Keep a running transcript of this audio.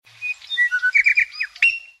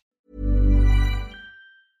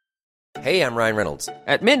Hey, I'm Ryan Reynolds.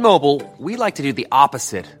 At Mint Mobile, we like to do the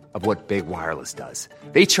opposite of what Big Wireless does.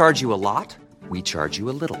 They charge you a lot, we charge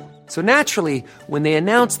you a little. So naturally, when they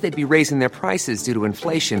announced they'd be raising their prices due to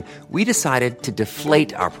inflation, we decided to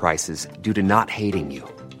deflate our prices due to not hating you.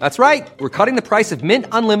 That's right. We're cutting the price of Mint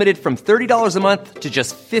Unlimited from $30 a month to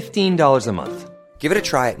just $15 a month. Give it a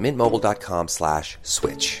try at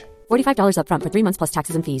mintmobile.com/switch. $45 up front for 3 months plus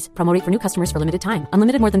taxes and fees. Promo rate for new customers for limited time.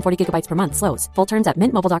 Unlimited more than 40 gigabytes per month. Slows full terms at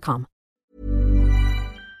mintmobile.com.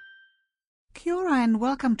 Kia ora and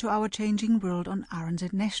welcome to Our Changing World on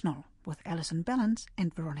RNZ National with Alison Ballance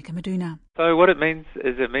and Veronica Meduna. So what it means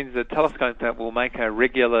is the telescope that will make a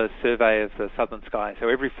regular survey of the southern sky. So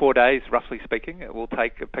every 4 days, roughly speaking, it will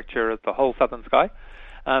take a picture of the whole southern sky.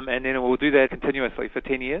 And then it will do that continuously for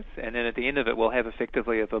 10 years. And then at the end of it, we'll have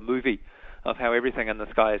effectively a movie of how everything in the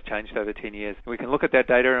sky has changed over 10 years. We can look at that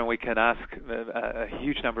data and we can ask a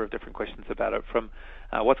huge number of different questions about it, from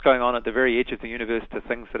what's going on at the very edge of the universe to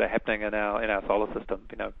things that are happening in our solar system.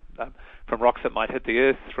 From rocks that might hit the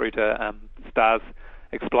Earth through to stars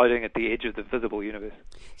exploding at the edge of the visible universe.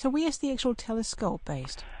 So where's the actual telescope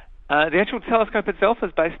based? The actual telescope itself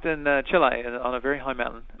is based in Chile on a very high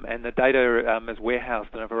mountain, and the data is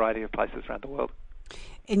warehoused in a variety of places around the world.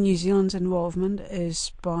 And New Zealand's involvement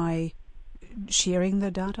is by sharing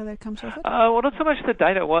the data that comes with it? Well, not so much the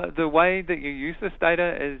data. The way that you use this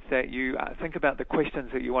data is that you think about the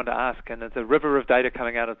questions that you want to ask, and there's a river of data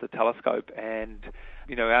coming out of the telescope, and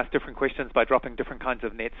ask different questions by dropping different kinds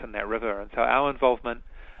of nets in that river. And so our involvement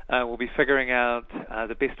will be figuring out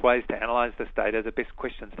the best ways to analyze this data, the best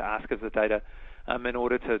questions to ask of the data, in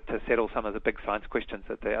order to settle some of the big science questions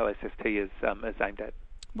that the LSST is aimed at.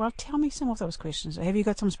 Well, tell me some of those questions. Have you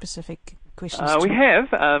got some specific questions? We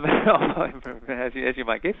have, as you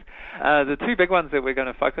might guess. The two big ones that we're going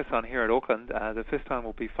to focus on here at Auckland, the first one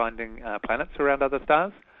will be finding planets around other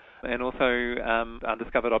stars, and also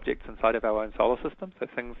undiscovered objects inside of our own solar system, so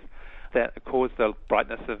things that cause the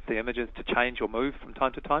brightness of the images to change or move from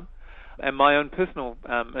time to time. And my own personal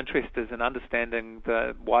interest is in understanding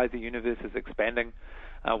why the universe is expanding,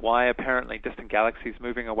 why apparently distant galaxies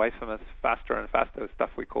moving away from us faster and faster,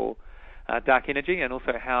 stuff we call dark energy, and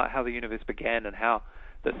also how the universe began and how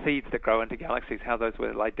the seeds that grow into galaxies, how those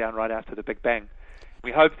were laid down right after the Big Bang.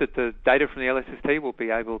 We hope that the data from the LSST will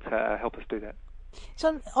be able to help us do that.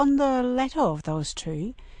 So on the latter of those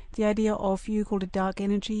two, the idea of, you called it dark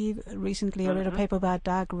energy. Recently I read a paper about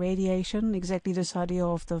dark radiation, exactly this idea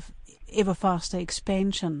of the ever faster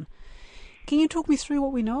expansion. Can you talk me through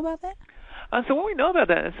what we know about that? So what we know about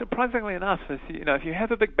that, surprisingly enough, is if you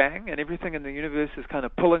have a Big Bang and everything in the universe is kind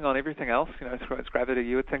of pulling on everything else, through its gravity,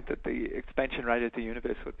 you would think that the expansion rate of the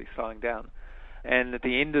universe would be slowing down. And at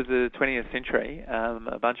the end of the 20th century,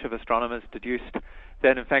 a bunch of astronomers deduced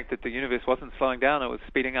that, in fact, that the universe wasn't slowing down, it was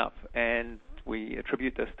speeding up. And we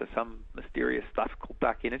attribute this to some mysterious stuff called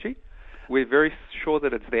dark energy. We're very sure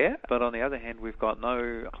that it's there, but on the other hand, we've got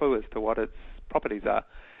no clue as to what its properties are.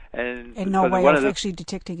 And no way of actually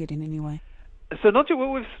detecting it in any way. So not just,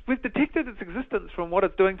 well, we've detected its existence from what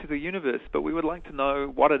it's doing to the universe, but we would like to know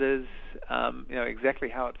what it is, exactly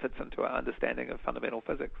how it fits into our understanding of fundamental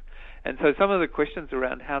physics. And so some of the questions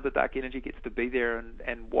around how the dark energy gets to be there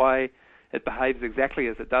and why it behaves exactly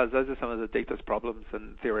as it does, those are some of the deepest problems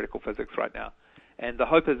in theoretical physics right now. And the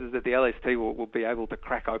hope is that the LST will be able to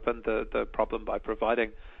crack open the problem by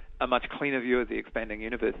providing a much cleaner view of the expanding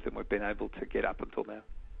universe than we've been able to get up until now.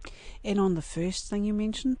 And on the first thing you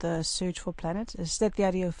mentioned, the search for planets, is that the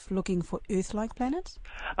idea of looking for Earth-like planets?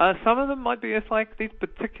 Some of them might be Earth-like. This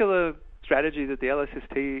particular strategy that the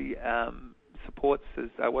LSST supports is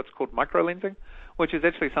what's called microlensing, which is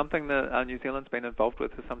actually something that New Zealand's been involved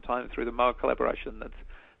with for some time through the MOA collaboration that's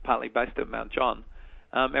partly based at Mount John.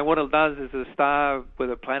 And what it does is a star with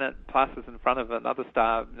a planet passes in front of another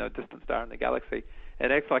star, distant star in the galaxy. It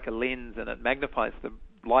acts like a lens and it magnifies the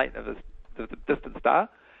light of the distant star.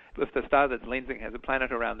 If the star that's lensing has a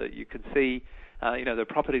planet around it, you can see, the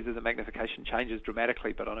properties of the magnification changes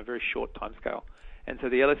dramatically, but on a very short timescale. And so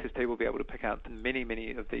the LSST will be able to pick out many,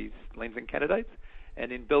 many of these lensing candidates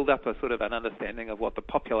and then build up a sort of an understanding of what the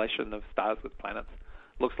population of stars with planets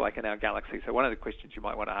looks like in our galaxy. So one of the questions you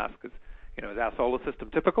might want to ask is, is our solar system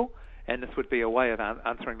typical? And this would be a way of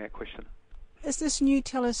answering that question. Is this new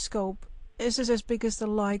telescope, is this as big as the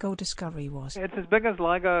LIGO discovery was? It's as big as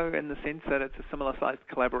LIGO in the sense that it's a similar-sized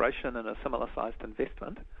collaboration and a similar-sized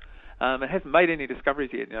investment. It hasn't made any discoveries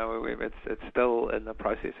yet. It's still in the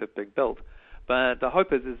process of being built. But the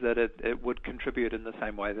hope is that it would contribute in the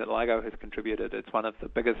same way that LIGO has contributed. It's one of the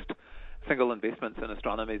biggest single investments in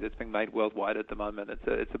astronomy that's being made worldwide at the moment. It's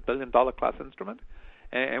a $1 billion class instrument,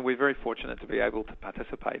 And we're very fortunate to be able to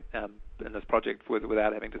participate in this project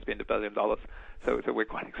without having to spend $1 billion. So we're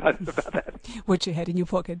quite excited about that. Which you had in your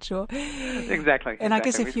pocket, sure. Exactly. And I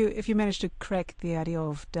guess if you manage to crack the idea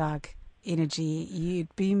of dark energy,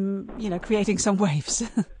 you'd be, creating some waves.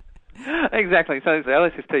 Exactly. So the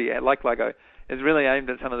LSST, like LIGO, is really aimed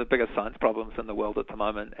at some of the biggest science problems in the world at the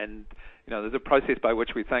moment. And, there's a process by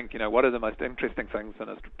which we think, what are the most interesting things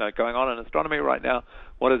going on in astronomy right now?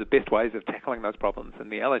 What are the best ways of tackling those problems? And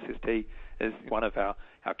the LSST is one of our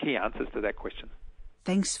key answers to that question.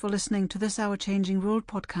 Thanks for listening to this Our Changing World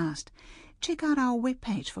podcast. Check out our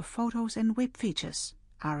webpage for photos and web features,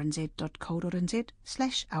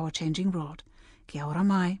 rnz.co.nz/ourchangingworld. Kia ora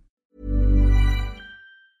mai.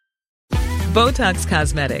 Botox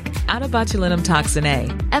Cosmetic, out of botulinum toxin A,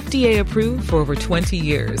 FDA approved for over 20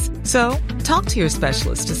 years. So, talk to your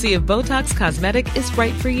specialist to see if Botox Cosmetic is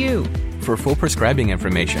right for you. For full prescribing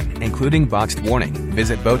information, including boxed warning,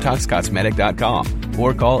 visit BotoxCosmetic.com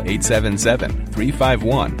or call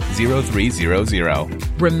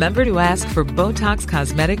 877-351-0300. Remember to ask for Botox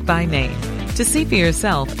Cosmetic by name. To see for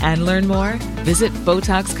yourself and learn more, visit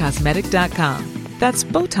BotoxCosmetic.com. That's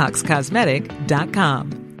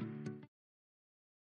BotoxCosmetic.com.